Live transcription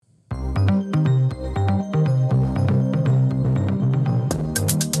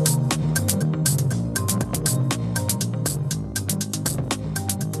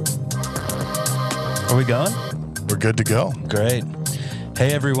we going? We're good to go. Great.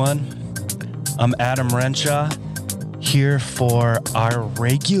 Hey, everyone. I'm Adam Renshaw here for our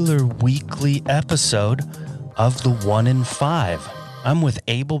regular weekly episode of the 1 in 5. I'm with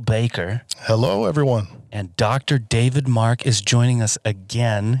Abel Baker. Hello, everyone. And Dr. David Mark is joining us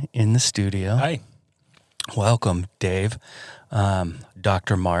again in the studio. Hi. Welcome, Dave.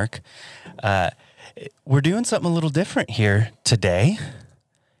 Dr. Mark. We're doing something a little different here today.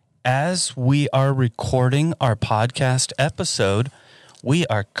 As we are recording our podcast episode, we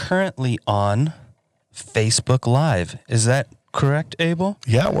are currently on Facebook Live. Is that correct, Abel?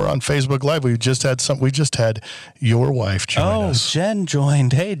 Yeah, we're on Facebook Live. We just had your wife join us. Oh, Jen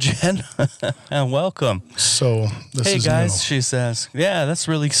joined. Hey, Jen. Welcome. So this is Hey, guys, new. she says. Yeah, that's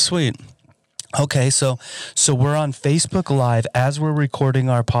really sweet. Okay, so we're on Facebook Live as we're recording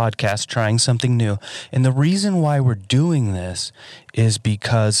our podcast, trying something new. And the reason why we're doing this is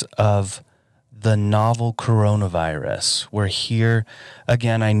because of the novel coronavirus. We're here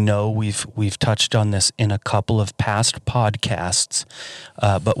again. I know we've touched on this in a couple of past podcasts,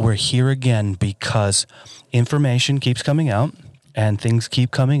 but we're here again because information keeps coming out and things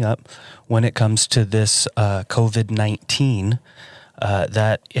keep coming up when it comes to this COVID-19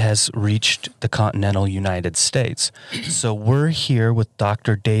 that has reached the continental United States. So we're here with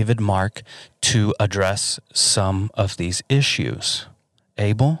Dr. David Mark to address some of these issues.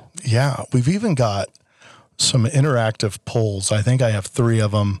 Abel? Yeah, we've even got some interactive polls. I think I have 3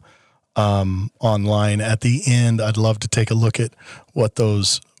 of them online. At the end, I'd love to take a look at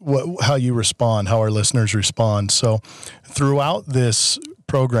how you respond, how our listeners respond. So throughout this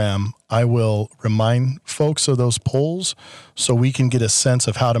program, I will remind folks of those polls so we can get a sense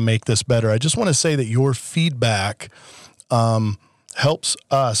of how to make this better. I just want to say that your feedback helps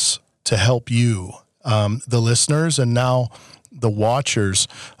us to help you, the listeners, and now the watchers.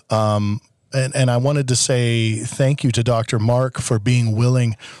 And I wanted to say thank you to Dr. Mark for being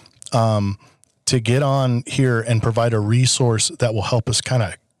willing to get on here and provide a resource that will help us kind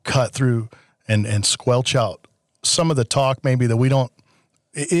of cut through and squelch out some of the talk maybe that we don't,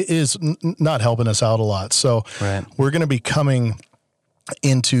 it is not helping us out a lot. So We're going to be coming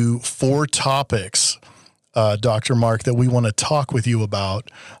into 4 topics, Dr. Mark, that we want to talk with you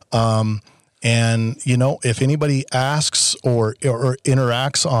about. And, you know, if anybody asks or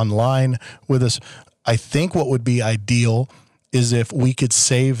interacts online with us, I think what would be ideal is if we could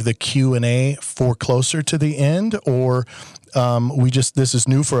save the Q&A for closer to the end, or this is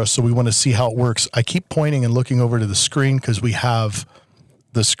new for us, so we want to see how it works. I keep pointing and looking over to the screen because we have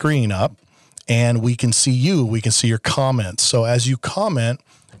the screen up and we can see you, we can see your comments. So as you comment,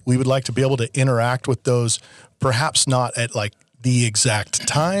 we would like to be able to interact with those, perhaps not at like the exact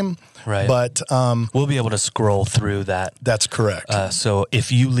time, right? But we'll be able to scroll through that. That's correct. So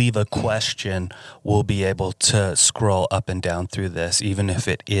if you leave a question, we'll be able to scroll up and down through this, even if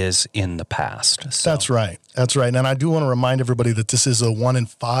it is in the past. So. That's right. That's right. And I do want to remind everybody that this is a 1 in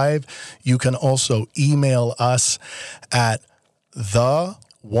 5. You can also email us at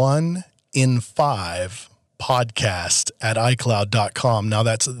the1in5podcast@icloud.com. Now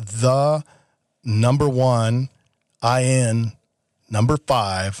that's the number 1 IN number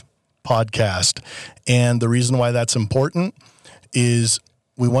 5 podcast. And the reason why that's important is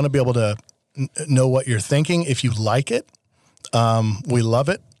we want to be able to know what you're thinking. If you like it, we love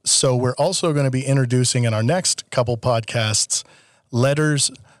it. So we're also going to be introducing in our next couple podcasts letters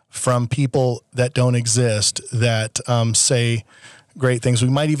from people that don't exist that say great things. We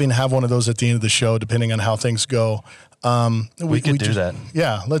might even have one of those at the end of the show, depending on how things go. We could do that.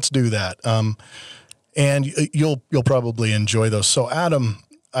 Yeah, let's do that. And you'll probably enjoy those. So, Adam,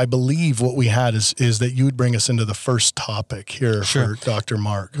 I believe what we had is that you would bring us into the first topic here for Dr.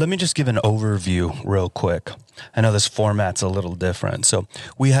 Mark. Let me just give an overview real quick. I know this format's a little different. So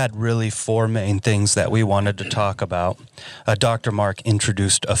we had really 4 main things that we wanted to talk about. Dr. Mark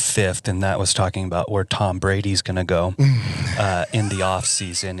introduced a 5th, and that was talking about where Tom Brady's going to go in the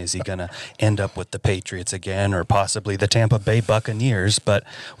offseason. Is he going to end up with the Patriots again, or possibly the Tampa Bay Buccaneers? But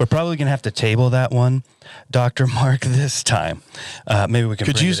we're probably going to have to table that one, Dr. Mark, this time. Maybe we can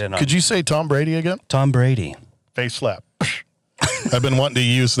bring it in on. Could you say Tom Brady again? Tom Brady. Face slap. I've been wanting to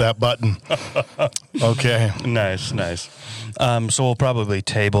use that button. Okay. Nice. So we'll probably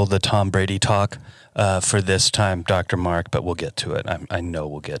table the Tom Brady talk for this time, Dr. Mark, but we'll get to it. I know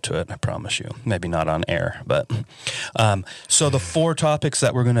we'll get to it. I promise you. Maybe not on air, but so the 4 topics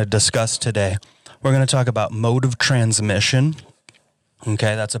that we're going to discuss today, we're going to talk about mode of transmission.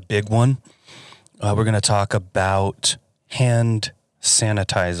 Okay, that's a big one. We're going to talk about hand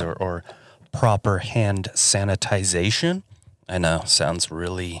sanitizer or proper hand sanitization. I know, sounds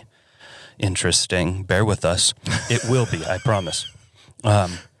really interesting. Bear with us. It will be, I promise. We're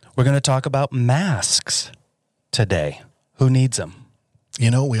going to talk about masks today. Who needs them?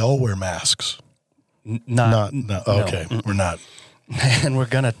 We all wear masks. No. Okay, we're not. And we're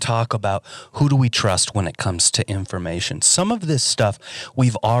going to talk about who do we trust when it comes to information. Some of this stuff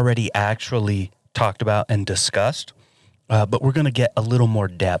we've already actually talked about and discussed, but we're going to get a little more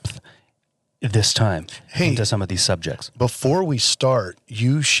depth this time into some of these subjects. Before we start,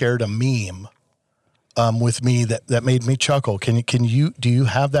 you shared a meme with me that made me chuckle. Do you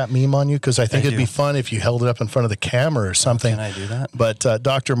have that meme on you? Because I think it'd be fun if you held it up in front of the camera or something. Can I do that? But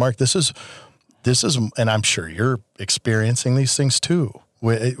Dr. Mark, this is, and I'm sure you're experiencing these things too,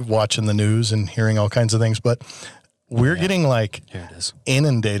 watching the news and hearing all kinds of things. But we're getting Here it is.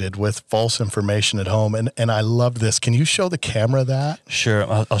 inundated with false information at home, and I love this. Can you show the camera that? Sure,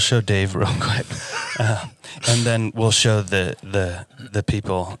 I'll show Dave real quick, and then we'll show the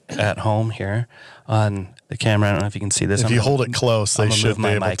people at home here on the camera. I don't know if you can see this. If you hold it close, they should move my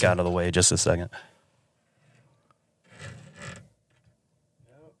be able mic to. out of the way just a second.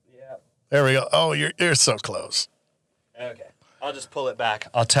 There we go. Oh, you're so close. Okay. I'll just pull it back.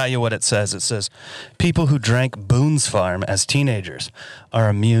 I'll tell you what it says. It says, people who drank Boone's Farm as teenagers are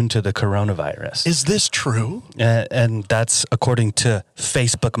immune to the coronavirus. Is this true? And that's according to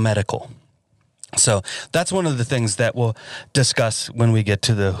Facebook Medical. So that's one of the things that we'll discuss when we get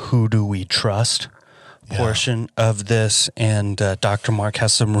to the who do we trust portion of this. And Dr. Mark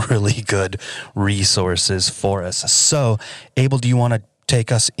has some really good resources for us. So, Abel, do you want to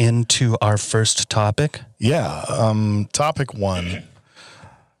take us into our first topic? Yeah. Topic 1.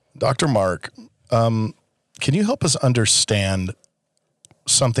 Dr. Mark, can you help us understand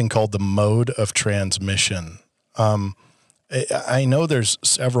something called the mode of transmission? I know there's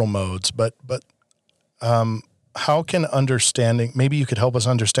several modes, but how can understanding, maybe you could help us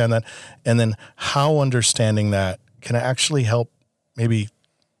understand that, and then how understanding that can actually help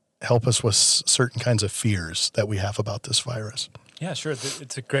us with certain kinds of fears that we have about this virus? Yeah, sure.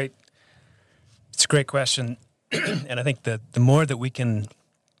 It's a great question, and I think that the more that we can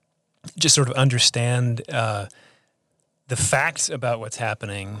just sort of understand the facts about what's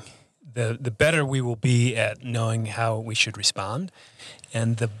happening, the better we will be at knowing how we should respond,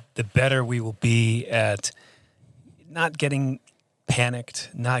 and the better we will be at not getting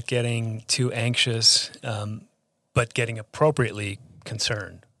panicked, not getting too anxious, but getting appropriately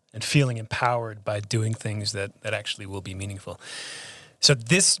concerned and feeling empowered by doing things that actually will be meaningful. So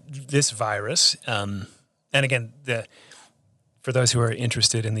this virus, and again, for those who are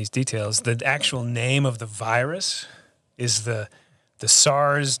interested in these details, the actual name of the virus is the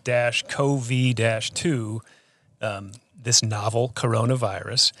SARS-CoV-2, this novel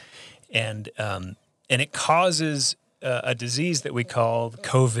coronavirus, and it causes a disease that we call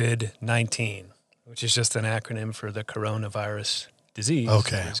COVID-19, which is just an acronym for the coronavirus disease.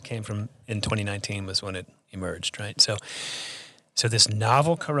 Okay. Which came from in 2019 was when it emerged, right? So this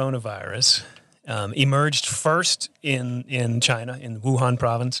novel coronavirus emerged first in China, in Wuhan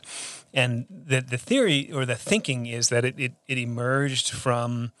province, and the theory or the thinking is that it emerged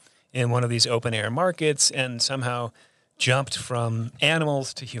from in one of these open air markets and somehow jumped from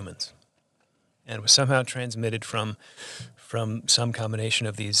animals to humans, and was somehow transmitted from some combination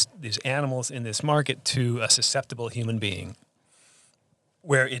of these animals in this market to a susceptible human being,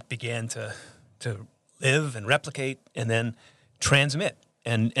 where it began to live and replicate and then transmit.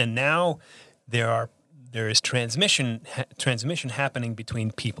 And now there is transmission happening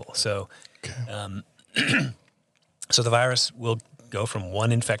between people. So so the virus will go from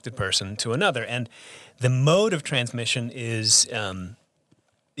one infected person to another, and the mode of transmission is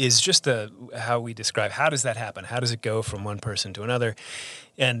just how we describe how does that happen? How does it go from one person to another?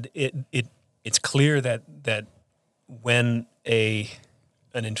 And it's clear that when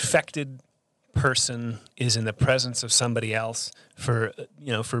an infected person is in the presence of somebody else for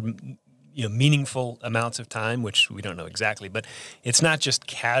meaningful amounts of time, which we don't know exactly, but it's not just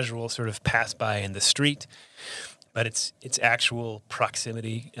casual sort of pass by in the street, but it's actual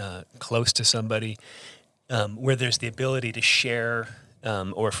proximity close to somebody, where there's the ability to share,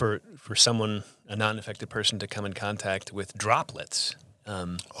 or for someone, a non-infected person, to come in contact with droplets.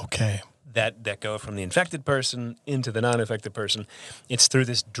 That go from the infected person into the non-infected person. It's through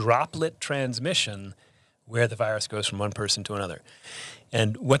this droplet transmission where the virus goes from one person to another.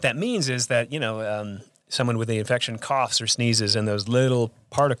 And what that means is that, someone with the infection coughs or sneezes, and those little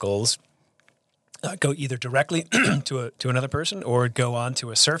particles go either directly to another person or go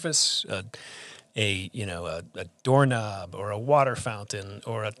onto a surface, a doorknob or a water fountain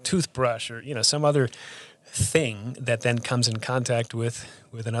or a toothbrush or some other thing that then comes in contact with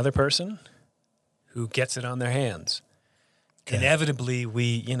another person, who gets it on their hands. Inevitably,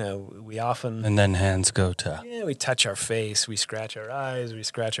 we often... And then hands go to... Yeah, we touch our face, we scratch our eyes, we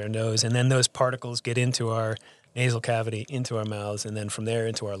scratch our nose, and then those particles get into our nasal cavity, into our mouths, and then from there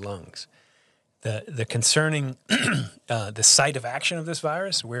into our lungs. The concerning, the site of action of this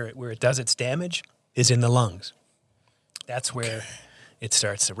virus, where it does its damage, is in the lungs. That's where it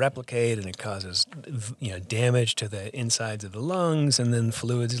starts to replicate, and it causes damage to the insides of the lungs, and then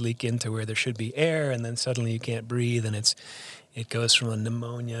fluids leak into where there should be air, and then suddenly you can't breathe, and it goes from a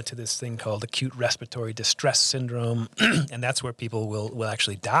pneumonia to this thing called acute respiratory distress syndrome, and that's where people will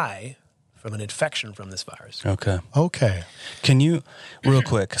actually die from an infection from this virus. Okay. Can you, real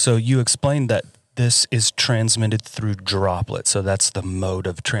quick, so you explained that this is transmitted through droplets, so that's the mode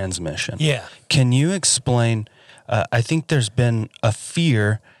of transmission. Yeah. Can you explain, I think there's been a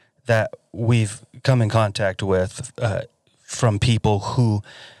fear that we've come in contact with from people who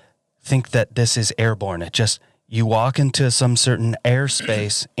think that this is airborne. It just, you walk into some certain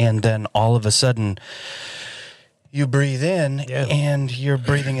airspace and then all of a sudden you breathe in and you're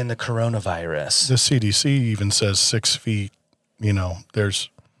breathing in the coronavirus. The CDC even says 6 feet,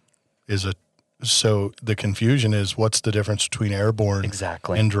 so the confusion is, what's the difference between airborne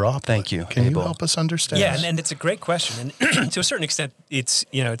and droplet? Thank you. Can you help us understand? Yeah, and it's a great question. And to a certain extent, it's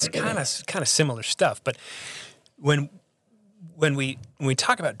kind of similar stuff. But when we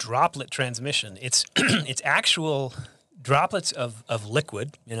talk about droplet transmission, it's it's actual droplets of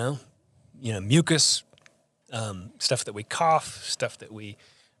liquid, mucus, stuff that we cough, stuff that we,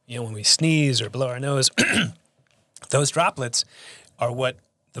 when we sneeze or blow our nose. Those droplets are what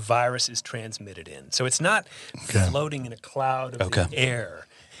the virus is transmitted in. So it's not floating in a cloud of the air.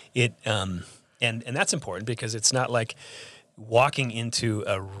 It and that's important because it's not like walking into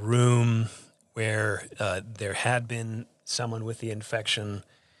a room where there had been someone with the infection,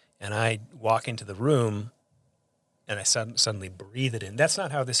 and I walk into the room and I suddenly breathe it in. That's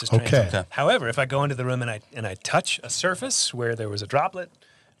not how this is transmitted. Okay. However, if I go into the room and I touch a surface where there was a droplet,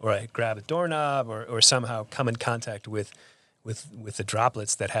 or I grab a doorknob, or somehow come in contact with the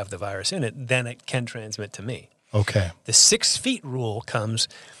droplets that have the virus in it, then it can transmit to me. Okay. The 6 feet rule comes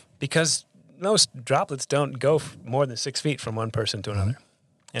because most droplets don't go more than 6 feet from one person to another.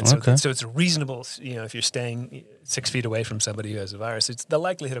 And so it's reasonable, if you're staying 6 feet away from somebody who has a virus, it's the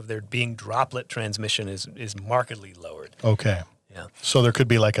likelihood of there being droplet transmission is markedly lowered. Okay. Yeah. So there could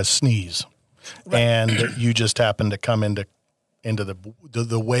be like a sneeze, and you just happen to come into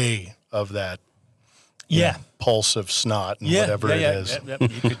the way of that pulse of snot and whatever it is.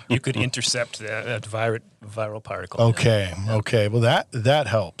 You could intercept that viral particle. Okay. Well, that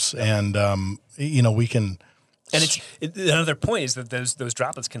helps. And, we can... And another point is that those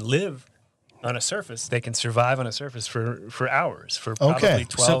droplets can live on a surface. They can survive on a surface for hours, for probably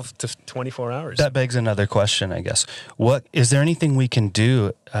 12 to 24 hours. That begs another question, I guess. Is there anything we can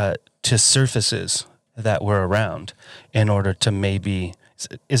do to surfaces that we're around in order to maybe...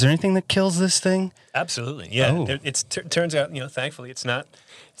 Is there anything that kills this thing? Absolutely, yeah. Oh. It turns out, thankfully, it's not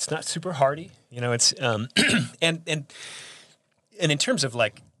super hardy. It's and in terms of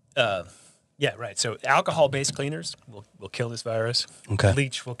like, right. So alcohol-based cleaners will kill this virus. Okay.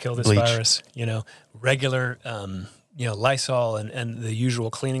 Bleach will kill this virus. Regular Lysol and the usual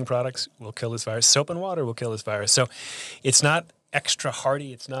cleaning products will kill this virus. Soap and water will kill this virus. So it's not extra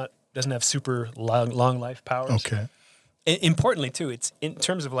hardy. Doesn't have super long life powers. Okay. Importantly, too, it's in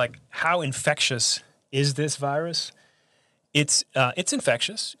terms of like how infectious is this virus? It's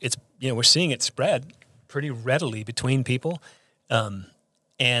infectious. It's we're seeing it spread pretty readily between people, but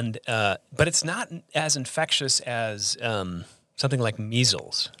it's not as infectious as something like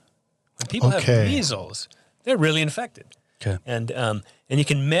measles. When people have measles, they're really infected. Okay, and you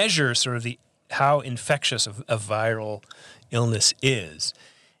can measure sort of how infectious a viral illness is,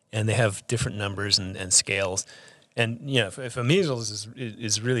 and they have different numbers and scales. And if a measles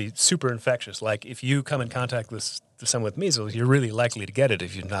is really super infectious, like if you come in contact with someone with measles, you're really likely to get it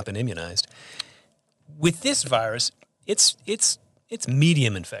if you've not been immunized. With this virus, it's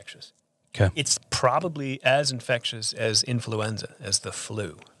medium infectious. Okay. It's probably as infectious as influenza, as the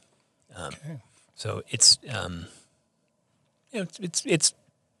flu. So it's it's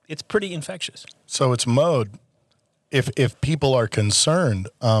pretty infectious. So it's mode. If people are concerned.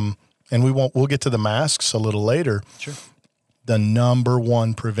 And we'll get to the masks a little later. Sure. The number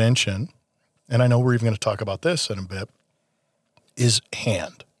one prevention, and I know we're even going to talk about this in a bit, is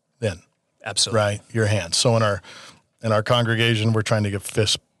hand. Then, absolutely, right, your hand. So in our congregation, we're trying to get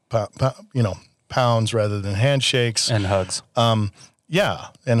fist, pounds rather than handshakes and hugs. And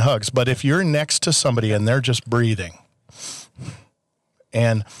hugs. But if you're next to somebody and they're just breathing,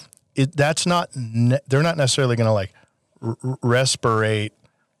 and that's not, they're not necessarily going to like respirate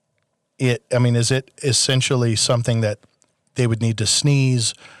it. I mean, is it essentially something that they would need to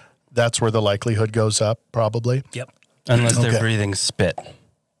sneeze? That's where the likelihood goes up, probably. Yep. Unless they're breathing spit,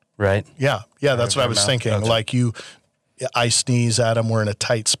 right? Yeah. That's what I was thinking. Okay. Like I sneeze at them. We're in a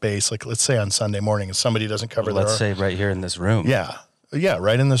tight space. Like let's say on Sunday morning, and somebody doesn't cover Let's say right here in this room. Yeah,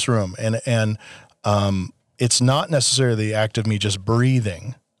 right in this room, and it's not necessarily the act of me just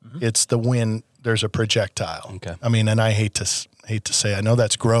breathing. It's the when there's a projectile. Okay. I mean, and I hate to say, I know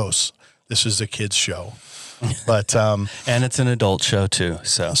that's gross. This is a kids show, but and it's an adult show too.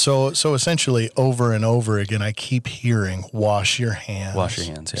 So essentially, over and over again, I keep hearing, "Wash your hands." Wash your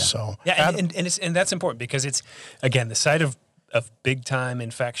hands. Yeah. So and that's important because it's, again, the site of big time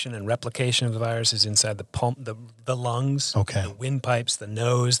infection and replication of the virus is inside the lungs, the windpipes, the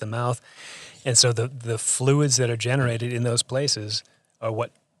nose, the mouth, and so the fluids that are generated in those places are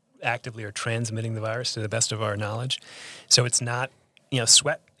what actively are transmitting the virus to the best of our knowledge. So it's not,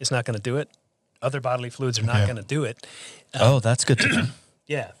 sweat is not going to do it. Other bodily fluids are not going to do it. That's good to know.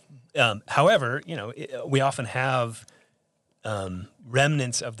 Yeah. However, we often have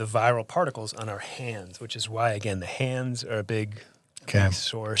remnants of the viral particles on our hands, which is why, again, the hands are a big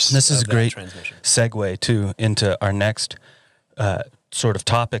source. This is of a great transmission. segue too into our next sort of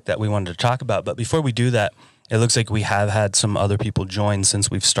topic that we wanted to talk about. But before we do that, it looks like we have had some other people join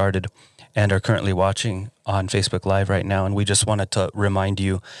since we've started and are currently watching on Facebook Live right now. And we just wanted to remind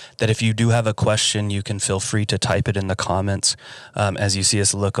you that if you do have a question, you can feel free to type it in the comments. As you see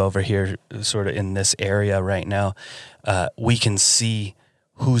us look over here, sort of in this area right now, we can see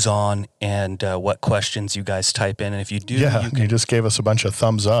who's on and what questions you guys type in. And if you do, you just gave us a bunch of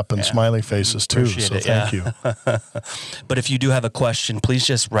thumbs up and smiley faces too. Appreciate it, thank you. But if you do have a question, please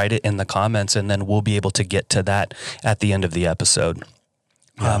just write it in the comments and then we'll be able to get to that at the end of the episode.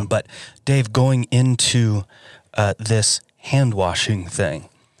 But Dave, going into this hand washing thing,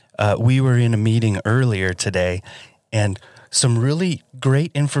 we were in a meeting earlier today and some really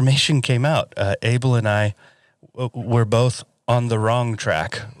great information came out. Abel and I were both on the wrong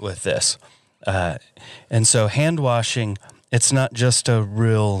track with this. And so hand washing, it's not just a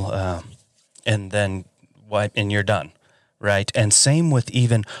real, and then wipe and you're done, right? And same with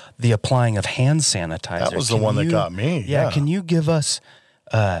even the applying of hand sanitizer. That was the one that got me. Yeah. Can you give us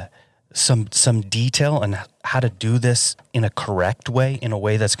some detail on how to do this in a correct way, in a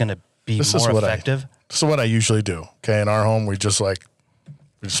way that's going to be more effective? This is what I usually do. Okay. In our home, we just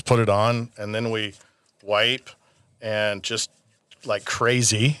put it on and then we wipe and just like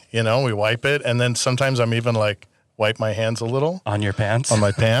crazy, we wipe it. And then sometimes I'm even like wipe my hands a little. On your pants? On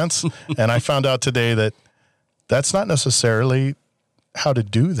my pants. And I found out today that that's not necessarily how to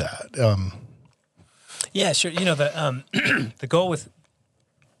do that. Yeah, sure. The goal with,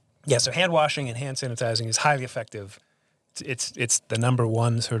 so hand washing and hand sanitizing is highly effective. It's the number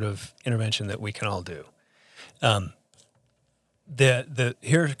one sort of intervention that we can all do.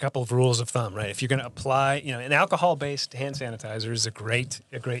 Here are a couple of rules of thumb, right? If you're going to apply, an alcohol-based hand sanitizer is a great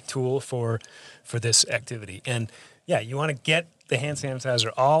tool for this activity. And you want to get the hand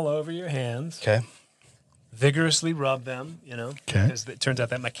sanitizer all over your hands. Okay. Vigorously rub them, because it turns out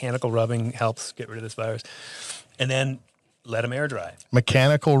that mechanical rubbing helps get rid of this virus. And then let them air dry.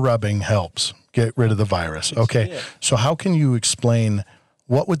 Mechanical rubbing helps get rid of the virus. Okay. Yeah. So how can you explain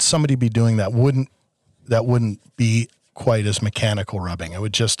what would somebody be doing that wouldn't be quite as mechanical rubbing? It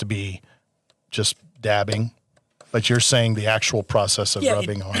would just be dabbing. But you're saying the actual process of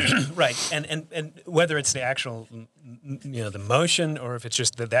rubbing on. Right. And whether it's the actual, the motion, or if it's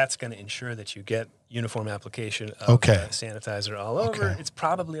just that's going to ensure that you get uniform application of sanitizer all over, it's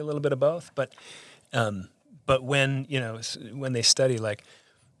probably a little bit of both. But when, when they study like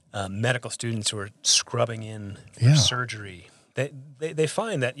medical students who are scrubbing in for surgery, they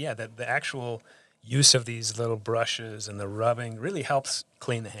find that, that the actual use of these little brushes and the rubbing really helps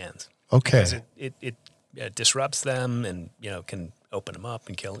clean the hands. Okay. Because it disrupts them and, can open them up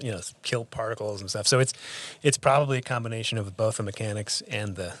and kill particles and stuff. So it's probably a combination of both the mechanics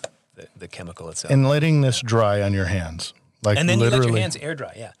and the chemical itself. And letting this dry on your hands. And then literally, you let your hands air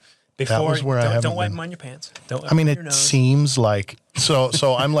dry, Before, that was where don't wipe them on your pants. It seems like, so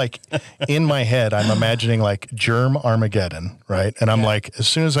I'm like, in my head, I'm imagining like germ Armageddon, right? And I'm like, as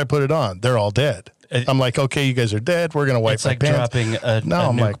soon as I put it on, they're all dead. I'm like, okay, you guys are dead. We're going to wipe my pants. It's like dropping a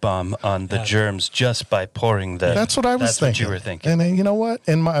nuke bomb on the germs just by pouring the... That's what I was thinking. That's what you were thinking. And you know what?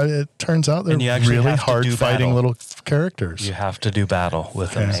 It turns out they're really hard-fighting little characters. You have to do battle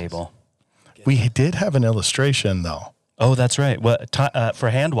with them, Abel. We did have an illustration, though. Oh, that's right.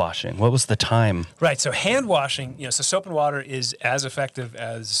 For hand washing, what was the time? Right. So hand washing, so soap and water is as effective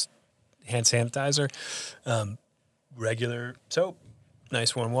as hand sanitizer, regular soap,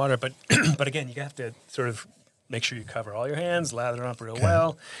 nice warm water. But but again, you have to sort of make sure you cover all your hands, lather them up real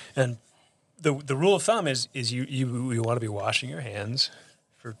well. And the rule of thumb is you want to be washing your hands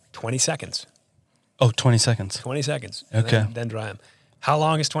for 20 seconds. Oh, 20 seconds. 20 seconds. Okay. And then dry them. How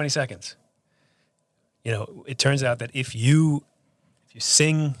long is 20 seconds? You know, it turns out that if you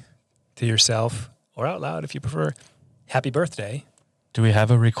sing to yourself or out loud, if you prefer, happy birthday. Do we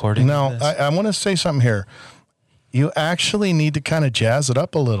have a recording? No, of this? I want to say something here. You actually need to kind of jazz it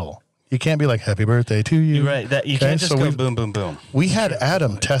up a little. You can't be like, happy birthday to you. You're right. That you can't just go boom, boom, boom. We had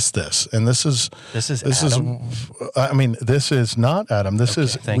Adam test this, and this is Adam? I mean, this is not Adam. This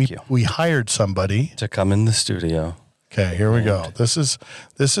is thank you. We hired somebody To come in the studio. Okay, here we go. This is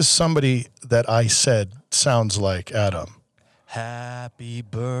somebody that I said sounds like Adam. Happy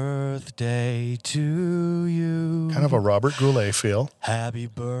birthday to you. Kind of a Robert Goulet feel. Happy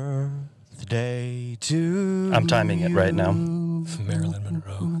birthday to I'm timing it right now. Marilyn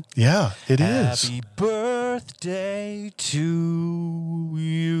Monroe. Yeah, it is. Happy birthday to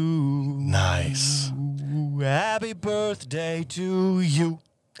you. Nice. Happy birthday to you.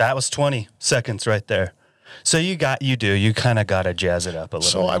 That was 20 seconds right there. So you kind of got to jazz it up a little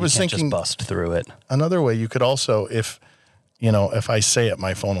So bit. I was You can't thinking- just bust through it. Another way you could also, if I say it,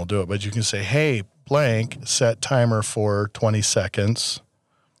 my phone will do it, but you can say, hey, blank, set timer for 20 seconds.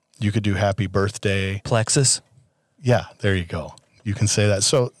 You could do happy birthday. Plexus. Yeah, there you go. You can say that.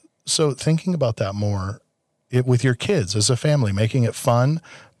 So thinking about that more with your kids as a family, making it fun,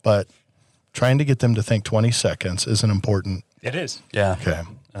 but trying to get them to think 20 seconds is an important. It is. Yeah. Okay.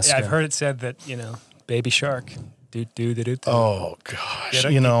 That's I've fair. heard it said that, baby shark. Do. Oh, gosh.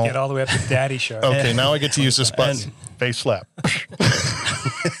 Get all the way up to daddy shark. Okay, now I get to use this button. Face slap.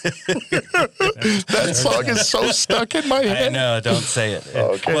 That song is so stuck in my I head. know, don't say it.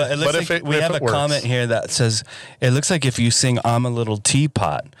 Okay. Well, it looks But like we have a works. comment here that says, it looks like if you sing I'm a Little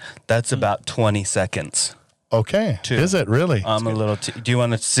Teapot, that's about 20 seconds. Okay. Two. Is it really? I'm a little Do you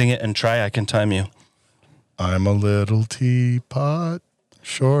want to sing it and try? I can time you. I'm a little teapot,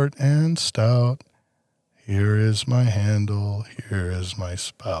 short and stout. Here is my handle, here is my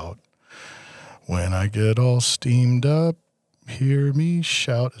spout. When I get all steamed up, hear me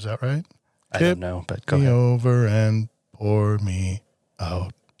shout. Is that right? I don't know, but go me ahead. over and pour me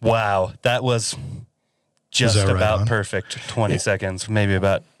out. Wow, that was just that right about on? perfect. 20 seconds, maybe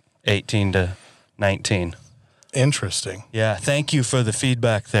about 18 to 19. Interesting. Yeah, thank you for the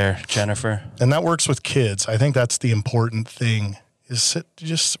feedback there, Jennifer. And that works with kids. I think that's the important thing is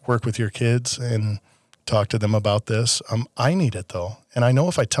just work with your kids and talk to them about this. I need it though. And I know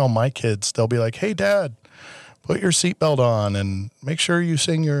if I tell my kids, they'll be like, hey, Dad, put your seatbelt on and make sure you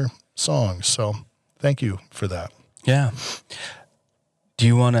sing your songs. So thank you for that. Yeah. Do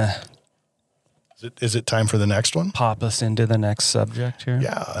you want to Is it time for the next one? pop us into the next subject here?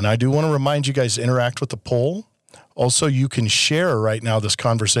 Yeah. And I do want to remind you guys to interact with the poll. Also, you can share right now this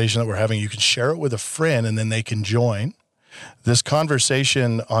conversation that we're having. You can share it with a friend and then they can join. This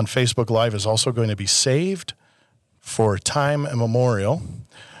conversation on Facebook Live is also going to be saved for time immemorial.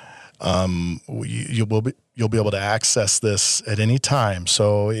 You'll be able to access this at any time.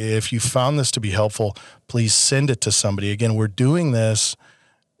 So if you found this to be helpful, please send it to somebody. Again, we're doing this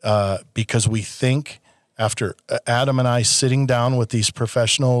because we think after Adam and I sitting down with these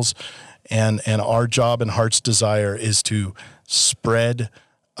professionals and our job and heart's desire is to spread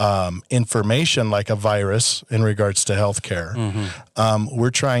information like a virus in regards to healthcare.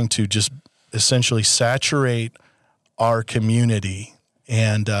 We're trying to just essentially saturate our community.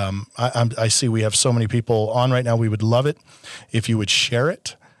 And I see we have so many people on right now. We would love it if you would share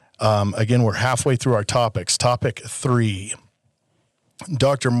it. Again, we're halfway through our topics. Topic 3.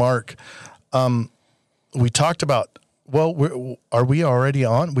 Dr. Mark, we talked about, are we already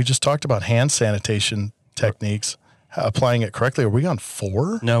on? We just talked about hand sanitation techniques, applying it correctly. Are we on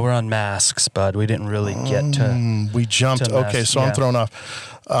 4? No, we're on masks, bud. We didn't really get to. We jumped. to Okay, masks, so I'm yeah. thrown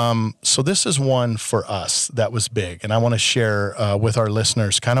off. So this is one for us that was big, and I want to share with our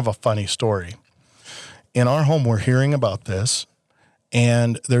listeners kind of a funny story. In our home, we're hearing about this,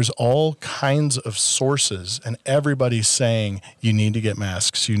 and there's all kinds of sources, and everybody's saying, you need to get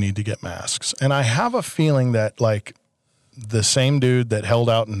masks, you need to get masks. And I have a feeling that, like, the same dude that held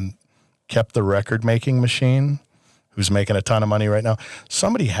out and kept the record-making machine, who's making a ton of money right now,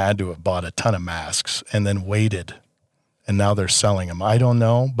 somebody had to have bought a ton of masks and then waited, and now they're selling them. I don't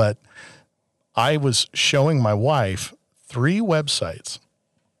know, but I was showing my wife 3 websites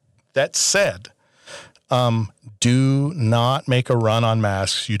that said, do not make a run on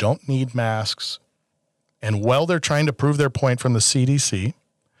masks. You don't need masks. And while they're trying to prove their point from the CDC,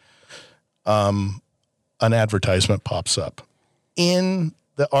 an advertisement pops up. In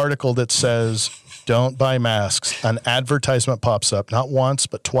the article that says, don't buy masks, an advertisement pops up, not once,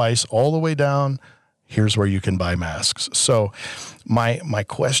 but twice, all the way down. Here's where you can buy masks. So my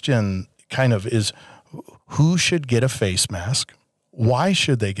question kind of is, who should get a face mask? Why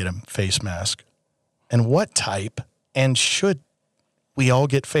should they get a face mask? And what type? And should we all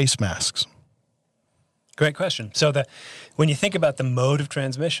get face masks? Great question. So when you think about the mode of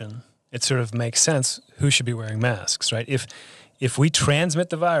transmission, it sort of makes sense who should be wearing masks, right? If we transmit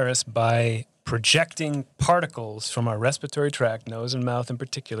the virus by projecting particles from our respiratory tract, nose and mouth in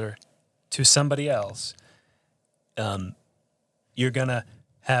particular, to somebody else, you're going to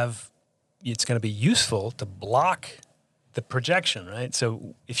have, it's going to be useful to block the projection, right?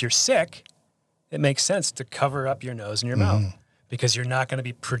 So if you're sick, it makes sense to cover up your nose and your mouth because you're not going to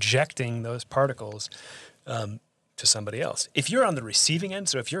be projecting those particles to somebody else. If you're on the receiving end,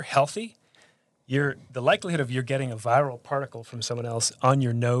 so if you're healthy, the likelihood of you're getting a viral particle from someone else on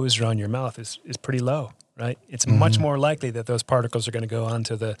your nose or on your mouth is pretty low, right? It's much more likely that those particles are going to go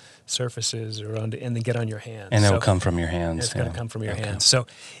onto the surfaces or and then get on your hands. And it'll come from your hands. It's going to come from your hands. So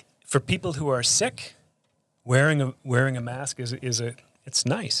for people who are sick, wearing a mask it's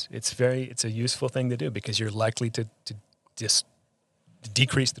nice. It's a useful thing to do because you're likely to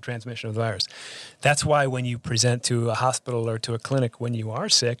decrease the transmission of the virus. That's why when you present to a hospital or to a clinic when you are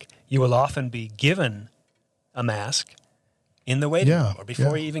sick, you will often be given a mask in the waiting room or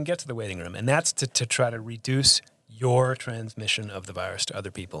before you even get to the waiting room. And that's to try to reduce your transmission of the virus to other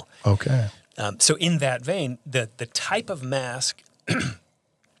people. Okay. So in that vein, the type of mask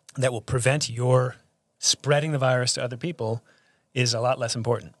that will prevent your spreading the virus to other people is a lot less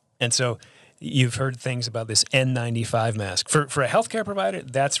important. And so you've heard things about this N95 mask. For a healthcare provider,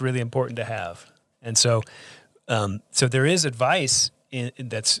 that's really important to have. And so there is advice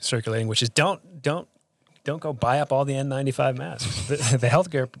that's circulating, which is don't go buy up all the N95 masks. The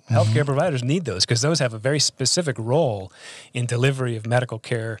healthcare providers need those because those have a very specific role in delivery of medical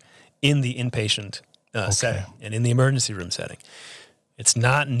care in the inpatient setting and in the emergency room setting. It's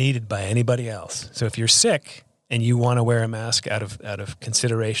not needed by anybody else. So if you're sick and you want to wear a mask out of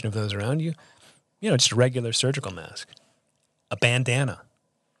consideration of those around you, just a regular surgical mask, a bandana.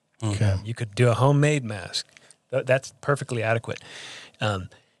 Okay. You could do a homemade mask. That's perfectly adequate.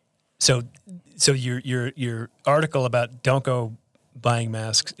 So your article about don't go buying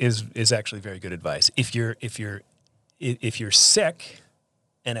masks is actually very good advice. If you're sick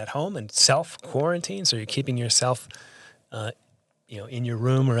and at home and self quarantine, so you're keeping yourself in your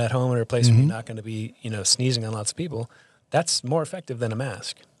room or at home or a place where you're not going to be, sneezing on lots of people, that's more effective than a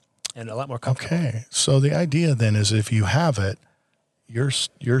mask and a lot more comfortable. Okay. So the idea then is if you have it, you're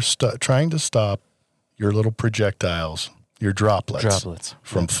trying to stop your little projectiles, your droplets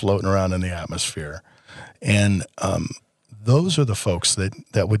from floating around in the atmosphere. And those are the folks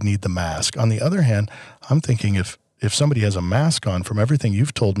that would need the mask. On the other hand, I'm thinking if somebody has a mask on, from everything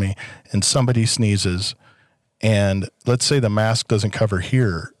you've told me, and somebody sneezes, and let's say the mask doesn't cover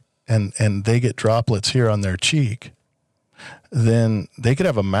here and they get droplets here on their cheek, then they could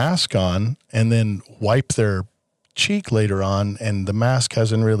have a mask on and then wipe their cheek later on, and the mask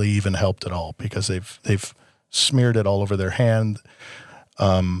hasn't really even helped at all because they've smeared it all over their hand.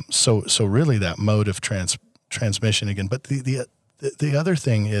 So really that mode of transmission again. But the other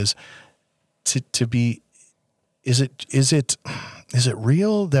thing is to be, is it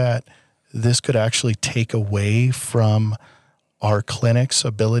real that this could actually take away from our clinic's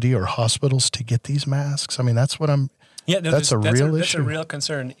ability or hospitals to get these masks? I mean, that's what I'm. Yeah, no, that's a real issue. That's a real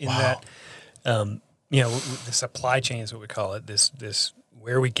concern in that, the supply chain is what we call it. This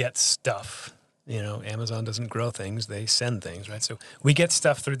where we get stuff. Amazon doesn't grow things; they send things, right? So we get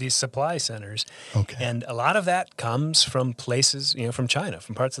stuff through these supply centers, and a lot of that comes from places, from China,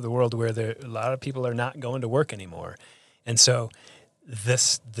 from parts of the world where a lot of people are not going to work anymore, and so.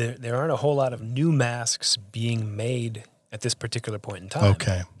 There aren't a whole lot of new masks being made at this particular point in time.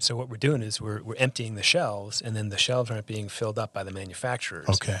 Okay. So what we're doing is we're emptying the shelves, and then the shelves aren't being filled up by the manufacturers.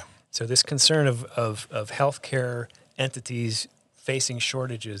 Okay. So this concern of healthcare entities facing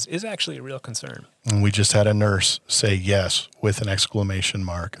shortages is actually a real concern. And we just had a nurse say yes with an exclamation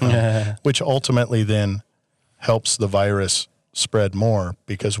mark, which ultimately then helps the virus spread more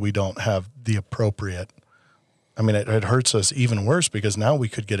because we don't have the appropriate. I mean, it hurts us even worse because now we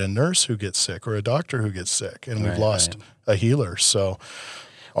could get a nurse who gets sick or a doctor who gets sick, and we've lost a healer. So,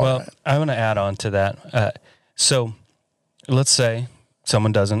 I want to add on to that. So let's say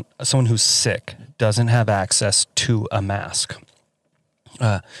someone who's sick doesn't have access to a mask.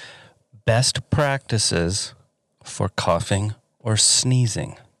 Best practices for coughing or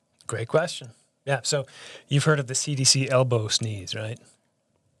sneezing. Great question. Yeah. So you've heard of the CDC elbow sneeze, right?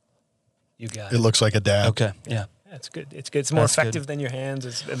 You got It looks like a dab. Okay. Yeah. Yeah, it's good. It's good. It's more That's good. effective than your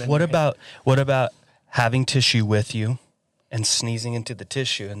hands. What about having tissue with you and sneezing into the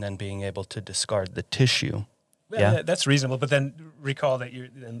tissue and then being able to discard the tissue? Yeah, that's reasonable. But then recall that you're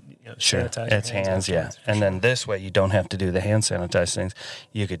Sure. sanitize your It's hands, yeah. afterwards, for And sure. then this way you don't have to do the hand sanitize things.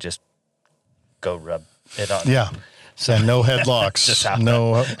 You could just go rub it on. Yeah. So no headlocks. Just have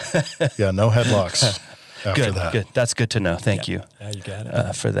no headlocks after Good, that. good. That's good to know. Thank you Yeah, you got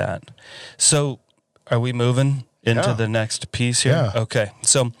it. for that. So are we moving into Yeah. the next piece here? Yeah. Okay.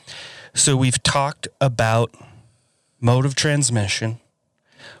 So we've talked about mode of transmission.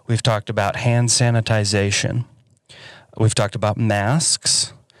 We've talked about hand sanitization. We've talked about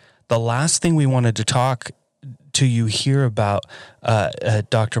masks. The last thing we wanted to talk to you here about,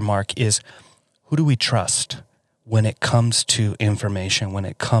 Dr. Mark, is who do we trust when it comes to information, when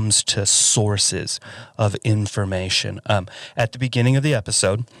it comes to sources of information? At the beginning of the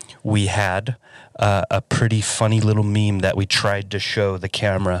episode, we had a pretty funny little meme that we tried to show the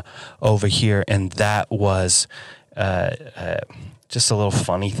camera over here, and that was just a little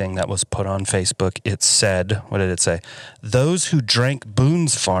funny thing that was put on Facebook. It said, what did it say? Those who drank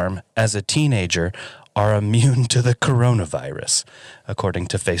Boone's Farm as a teenager are immune to the coronavirus, according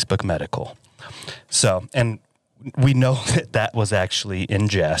to Facebook Medical. So, and we know that was actually in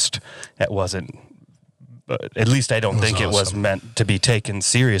jest. It wasn't, at least I don't think it was awesome. meant to be taken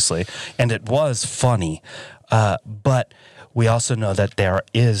seriously. And it was funny. But we also know that there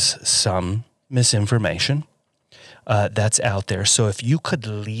is some misinformation that's out there. So if you could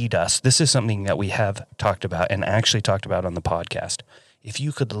lead us, this is something that we have talked about and actually talked about on the podcast. If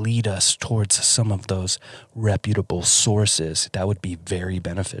you could lead us towards some of those reputable sources, that would be very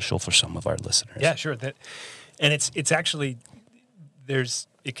beneficial for some of our listeners. Yeah, sure. And it's actually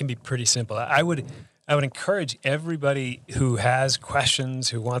it can be pretty simple. I would encourage everybody who has questions,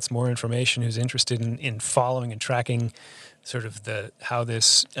 who wants more information, who's interested in following and tracking sort of how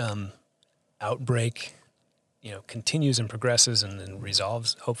this outbreak continues and progresses and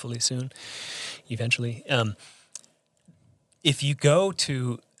resolves hopefully soon, eventually. If you go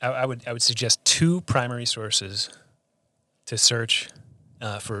to, I would suggest two primary sources to search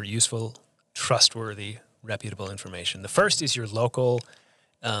for useful, trustworthy, reputable information. The first is your local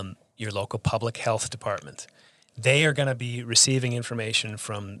public health department. They are going to be receiving information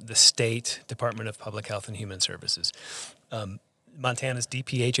from the state Department of Public Health and Human Services. Montana's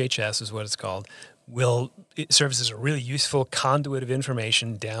DPHHS is what it's called. It serves as a really useful conduit of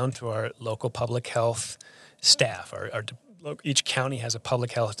information down to our local public health staff. Each county has a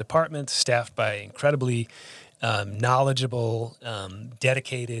public health department staffed by incredibly knowledgeable,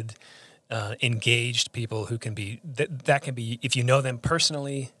 dedicated, engaged people who can be, that can be, if you know them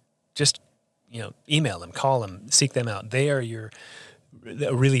personally, just email them, call them, seek them out. They are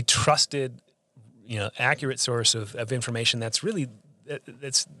a really trusted, accurate source of information that's really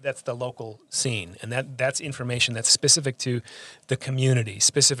that's the local scene, and that's information that's specific to the community,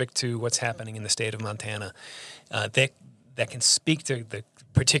 specific to what's happening in the state of Montana. That can speak to the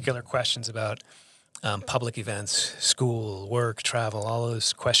particular questions about public events, school, work, travel, all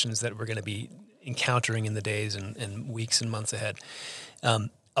those questions that we're going to be encountering in the days and weeks and months ahead.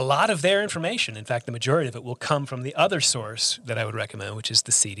 A lot of their information, in fact, the majority of it, will come from the other source that I would recommend, which is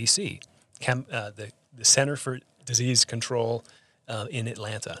the CDC, the Center for Disease Control in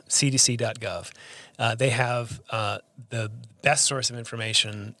Atlanta, cdc.gov. They have the best source of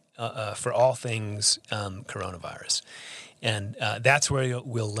information for all things coronavirus. And that's where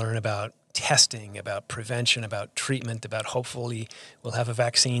we'll learn about testing, about prevention, about treatment, about hopefully we'll have a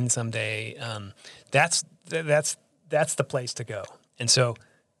vaccine someday. That's the place to go. And so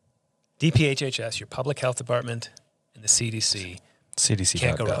DPHHS, your public health department, and the CDC. CDC.gov.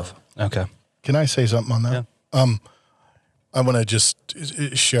 Can't go wrong. Okay. Can I say something on that? Yeah. I want to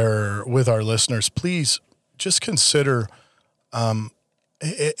just share with our listeners, please just consider,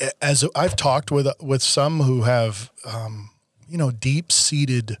 as I've talked with some who have,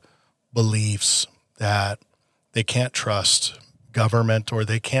 deep-seated beliefs that they can't trust government or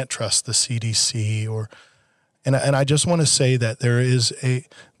they can't trust the CDC and I just want to say that there is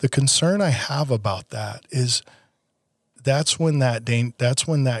the concern I have about that is that's when that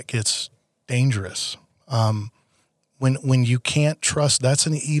gets dangerous. When you can't trust, that's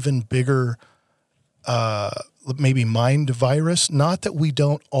an even bigger, maybe mind virus. Not that we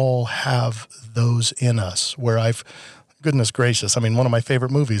don't all have those in us where goodness gracious. I mean, one of my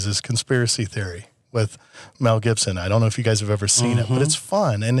favorite movies is Conspiracy Theory with Mel Gibson. I don't know if you guys have ever seen it, but it's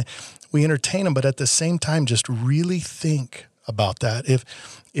fun and we entertain them. But at the same time, just really think about that.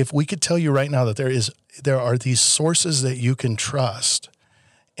 If we could tell you right now that there are these sources that you can trust,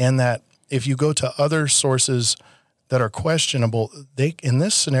 and that if you go to other sources that are questionable, in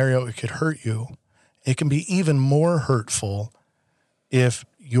this scenario, it could hurt you. It can be even more hurtful if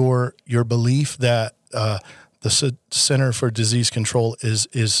your belief that the Center for Disease Control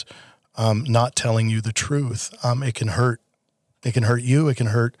is not telling you the truth. It can hurt. It can hurt you. It can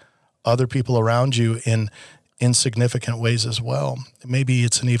hurt other people around you in insignificant ways as well. Maybe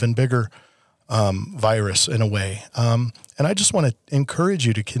it's an even bigger virus in a way. And I just want to encourage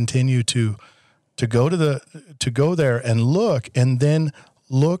you to continue to go there and look, and then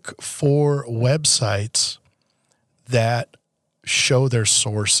look for websites that show their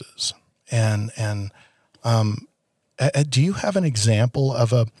sources. And do you have an example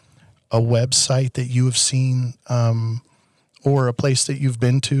of a website that you have seen, or a place that you've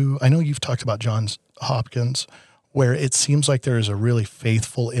been to? I know you've talked about Johns Hopkins, where it seems like there is a really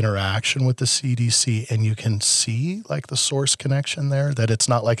faithful interaction with the CDC, and you can see like the source connection there, that it's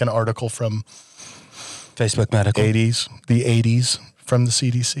not like an article from Facebook Medical. the 80s from the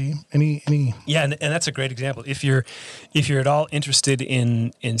CDC. Any? Yeah, and that's a great example. If you're at all interested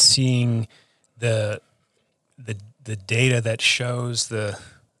in seeing the data that shows the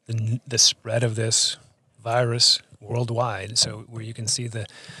spread of this virus worldwide, so where you can see the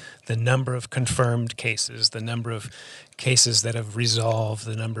number of confirmed cases, the number of cases that have resolved,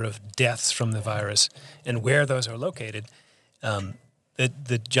 the number of deaths from the virus, and where those are located,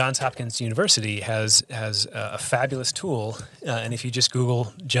 the Johns Hopkins University has a fabulous tool, and if you just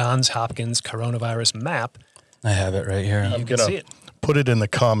Google Johns Hopkins coronavirus map, I have it right here. you can see it. Put it in the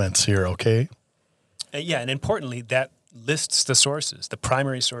comments here, okay? Yeah, and importantly, that lists the sources, the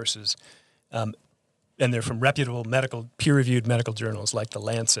primary sources, and they're from reputable peer-reviewed medical journals like The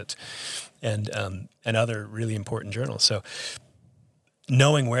Lancet and other really important journals. So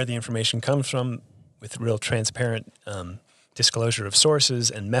knowing where the information comes from with real transparent disclosure of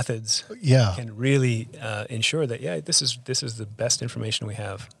sources and methods can really ensure that, this is the best information we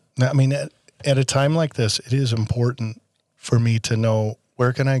have. I mean, at a time like this, it is important for me to know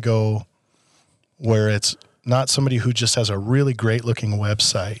where can I go where it's not somebody who just has a really great looking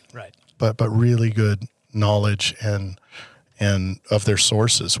website, right? But really good knowledge and of their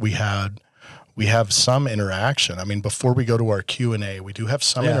sources. We have some interaction. I mean, before we go to our Q&A, we do have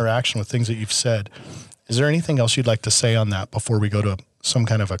some interaction with things that you've said. Is there anything else you'd like to say on that before we go to some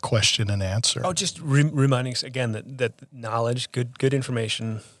kind of a question and answer? Oh, just reminding us again that knowledge, good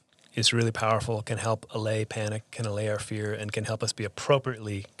information is really powerful, can help allay panic, can allay our fear, and can help us be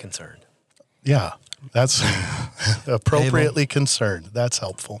appropriately concerned. Yeah, that's appropriately concerned. That's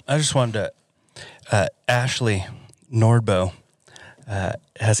helpful. I just wanted to, Ashley Nordbo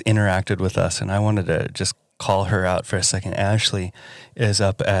has interacted with us, and I wanted to just call her out for a second. Ashley is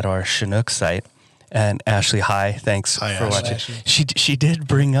up at our Chinook site. And Ashley, hi. Thanks for watching. She did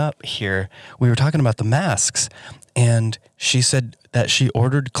bring up here, we were talking about the masks, and she said that she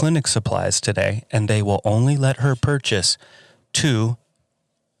ordered clinic supplies today, and they will only let her purchase 2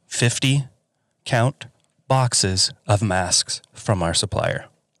 50-count boxes of masks from our supplier.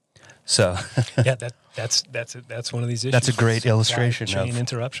 So yeah, that's one of these issues. That's a great illustration chain of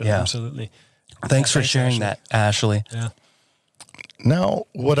interruption. Yeah. Absolutely. Thanks for sharing Ashley. that, Ashley. Yeah. Now,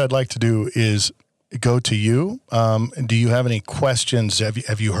 what I'd like to do is go to you. Do you have any questions?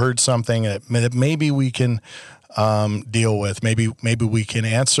 Have you heard something that maybe we can deal with? Maybe we can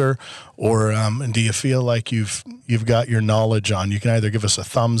answer, or do you feel like you've got your knowledge on? You can either give us a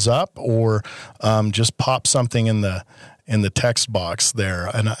thumbs up or just pop something in the text box there,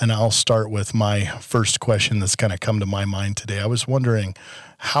 and I'll start with my first question that's kind of come to my mind today. I was wondering,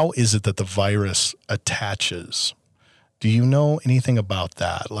 how is it that the virus attaches? Do you know anything about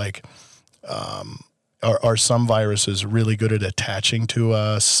that? Like, are some viruses really good at attaching to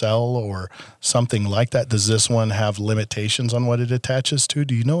a cell or something like that? Does this one have limitations on what it attaches to?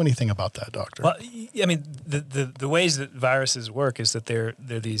 Do you know anything about that, Doctor? Well, I mean, the ways that viruses work is that they're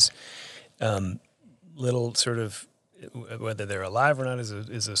these little sort of, whether they're alive or not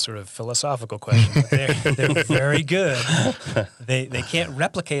is a sort of philosophical question. But they're very good. They can't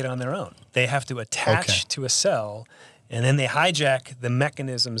replicate on their own. They have to attach to a cell, and then they hijack the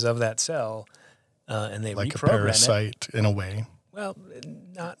mechanisms of that cell, and they like reprogram a parasite in a way. Well,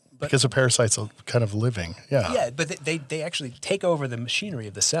 not but, because a parasite's kind of living. Yeah. Yeah, but they actually take over the machinery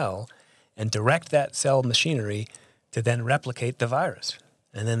of the cell and direct that cell machinery to then replicate the virus,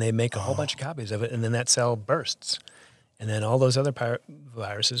 and then they make a whole bunch of copies of it, and then that cell bursts, and then all those other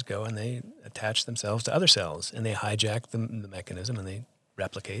viruses go and they attach themselves to other cells, and they hijack the mechanism, and they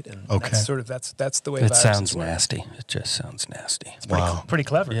replicate, and Okay. that's the way It viruses sounds work. nasty. It just sounds nasty. Wow. Pretty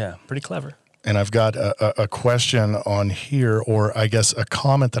clever. Yeah. Pretty clever. And I've got a question on here, or I guess a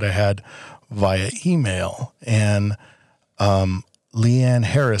comment that I had via email. And Leanne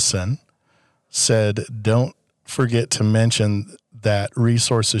Harrison said, don't forget to mention that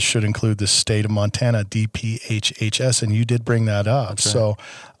resources should include the state of Montana DPHHS. And you did bring that up. That's right. So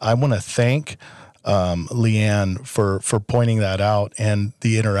I want to thank Leanne for pointing that out and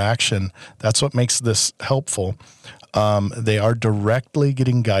the interaction. That's what makes this helpful. They are directly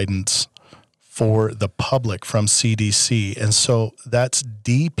getting guidance for the public from CDC. And so that's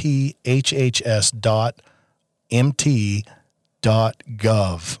dphhs.mt.gov.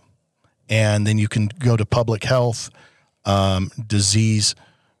 And then you can go to public health, diseases,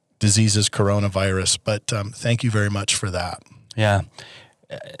 coronavirus. But thank you very much for that. Yeah.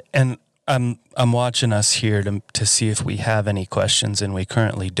 And I'm watching us here to see if we have any questions, and we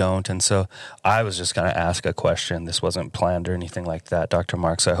currently don't. And so I was just going to ask a question. This wasn't planned or anything like that, Dr.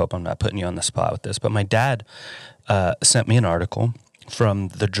 Marks. I hope I'm not putting you on the spot with this. But my dad sent me an article from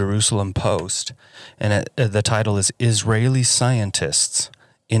the Jerusalem Post, and the title is Israeli Scientists,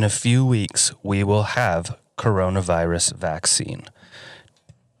 in a few weeks we will have coronavirus vaccine.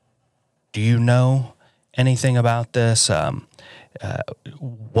 Do you know anything about this?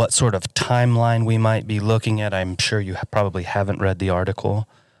 What sort of timeline we might be looking at? I'm sure you probably haven't read the article.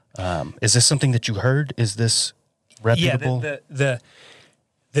 Is this something that you heard? Is this reputable? Yeah,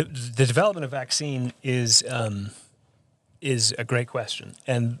 the development of vaccine is a great question,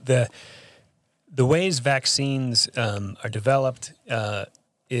 and the ways vaccines are developed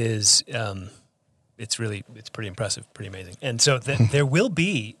is it's pretty impressive, pretty amazing. And so there will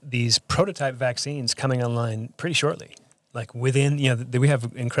be these prototype vaccines coming online pretty shortly. Like within, we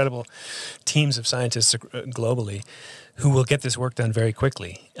have incredible teams of scientists globally who will get this work done very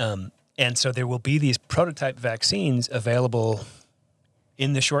quickly. And so there will be these prototype vaccines available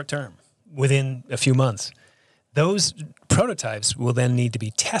in the short term, within a few months. Those prototypes will then need to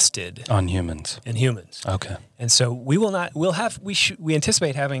be tested on humans. in humans. Okay. And so we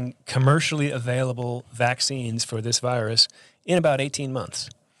anticipate having commercially available vaccines for this virus in about 18 months.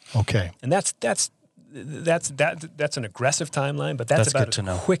 Okay. And that's an aggressive timeline, but that's about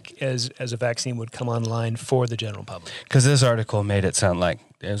as quick as a vaccine would come online for the general public. Because this article made it sound like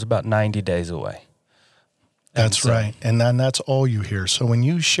it was about 90 days away. That's right. And then that's all you hear. So when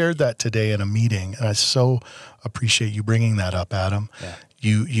you shared that today in a meeting, and I so appreciate you bringing that up, Adam,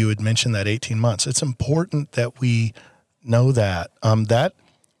 you had mentioned that 18 months. It's important that we know that. I've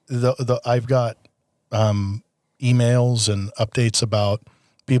got emails and updates about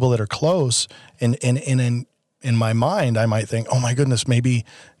people that are close, and in my mind, I might think, oh my goodness, maybe,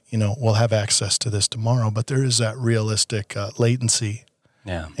 we'll have access to this tomorrow, but there is that realistic latency,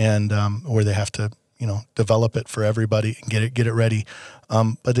 and where they have to, develop it for everybody and get it ready.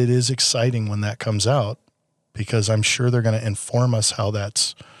 But it is exciting when that comes out, because I'm sure they're going to inform us how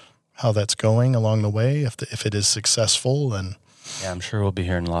that's going along the way, if it is successful. And yeah, I'm sure we'll be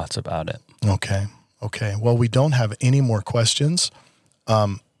hearing lots about it. Okay. Well, we don't have any more questions.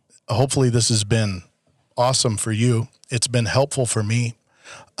 Hopefully this has been awesome for you. It's been helpful for me.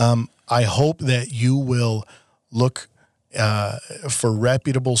 I hope that you will look for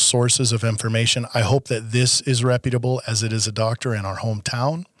reputable sources of information. I hope that this is reputable, as it is a doctor in our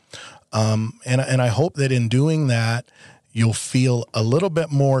hometown. And I hope that in doing that, you'll feel a little bit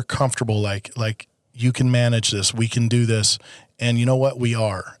more comfortable, like you can manage this, we can do this. And you know what? We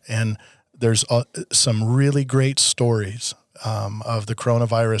are. And there's some really great stories of the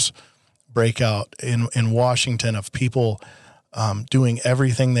coronavirus breakout in Washington, of people doing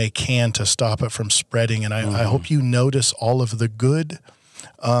everything they can to stop it from spreading. And I hope you notice all of the good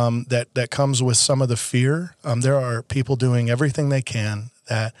that comes with some of the fear. There are people doing everything they can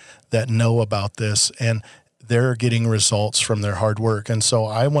that know about this, and they're getting results from their hard work. And so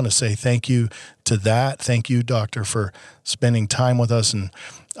I want to say thank you to that. Thank you, Doctor, for spending time with us. And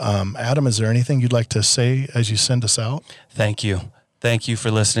Adam, is there anything you'd like to say as you send us out? Thank you. Thank you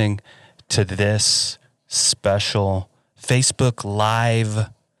for listening to this special Facebook Live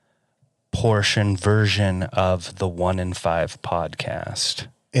version of the 1 in 5 podcast.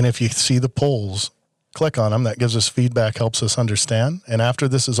 And if you see the polls, click on them. That gives us feedback, helps us understand. And after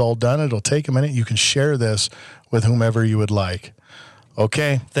this is all done, it'll take a minute. You can share this with whomever you would like.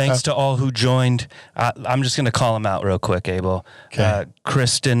 Okay. Thanks to all who joined. I'm just going to call them out real quick, Abel. Okay.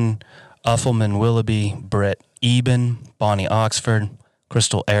 Kristen Uffelman Willoughby, Britt Eben, Bonnie Oxford,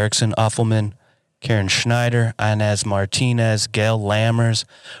 Crystal Erickson Uffelman, Karen Schneider, Inez Martinez, Gail Lammers,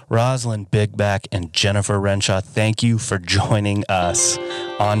 Rosalind Bigback, and Jennifer Renshaw. Thank you for joining us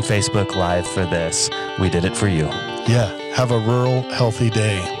on Facebook Live for this. We did it for you. Yeah. Have a rural, healthy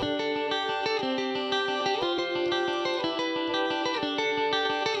day.